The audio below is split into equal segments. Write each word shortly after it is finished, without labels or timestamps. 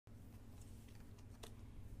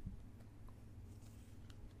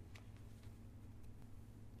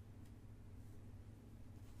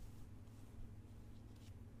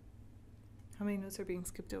How many notes are being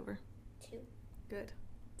skipped over? 2. Good.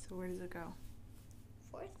 So where does it go?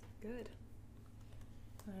 4th. Good.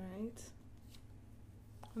 All right.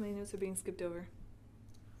 How many notes are being skipped over?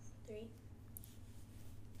 3.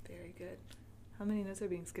 Very good. How many notes are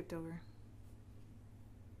being skipped over?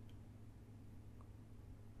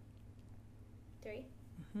 3.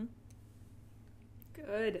 Mm-hmm.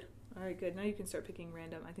 Good. All right, good. Now you can start picking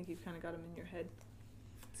random. I think you've kind of got them in your head.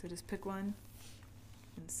 So just pick one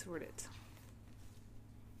and sort it.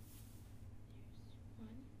 There's 1.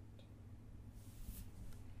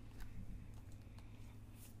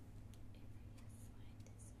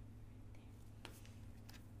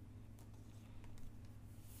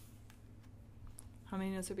 How many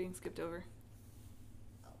notes are being skipped over?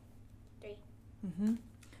 3. Mm-hmm.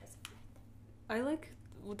 That's 5th. I like,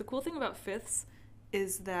 well, the cool thing about fifths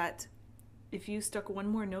is that if you stuck one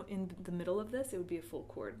more note in the middle of this, it would be a full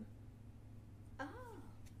chord. Oh.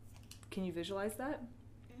 Can you visualize that?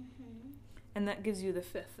 Mm-hmm. And that gives you the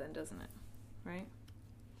fifth then, doesn't it? Right?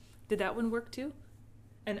 Did that one work too?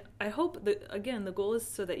 And I hope that, again, the goal is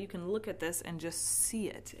so that you can look at this and just see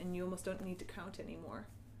it, and you almost don't need to count anymore.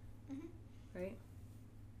 Mm-hmm. Right?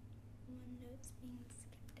 1 note's being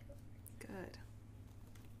skipped over. Good.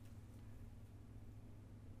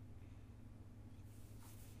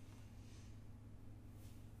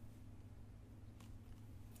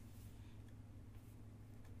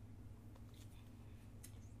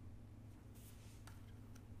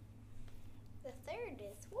 The 3rd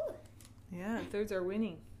is, woo. Yeah, thirds are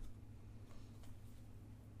winning.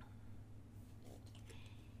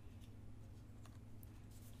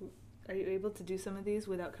 Are you able to do some of these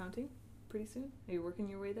without counting pretty soon? Are you working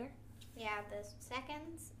your way there? Yeah, the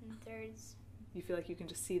 2nds and 3rds. You feel like you can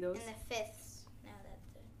just see those? And the 5ths. Now that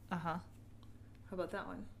the Uh-huh. How about that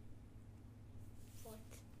one?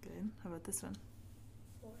 4th. Good. How about this one?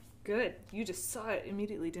 4th. Good. You just saw it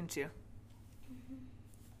immediately, didn't you? Mm-hmm.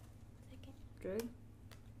 2nd. Good.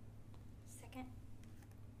 2nd.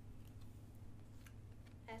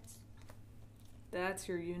 That's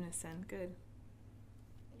your unison. Good.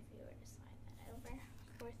 If you were to slide that over.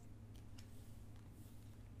 4th.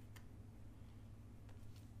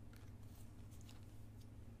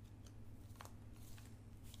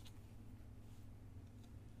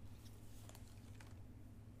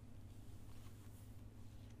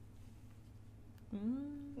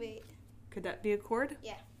 Wait. Could that be a chord?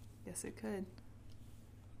 Yeah. Yes, it could.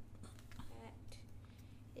 That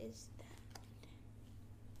is that.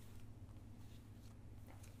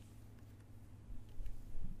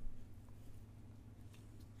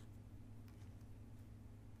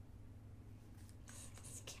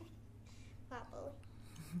 It's getting wobbly.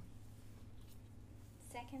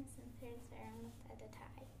 2nds and 3rds are almost at a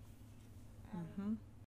tie. Mm-hmm.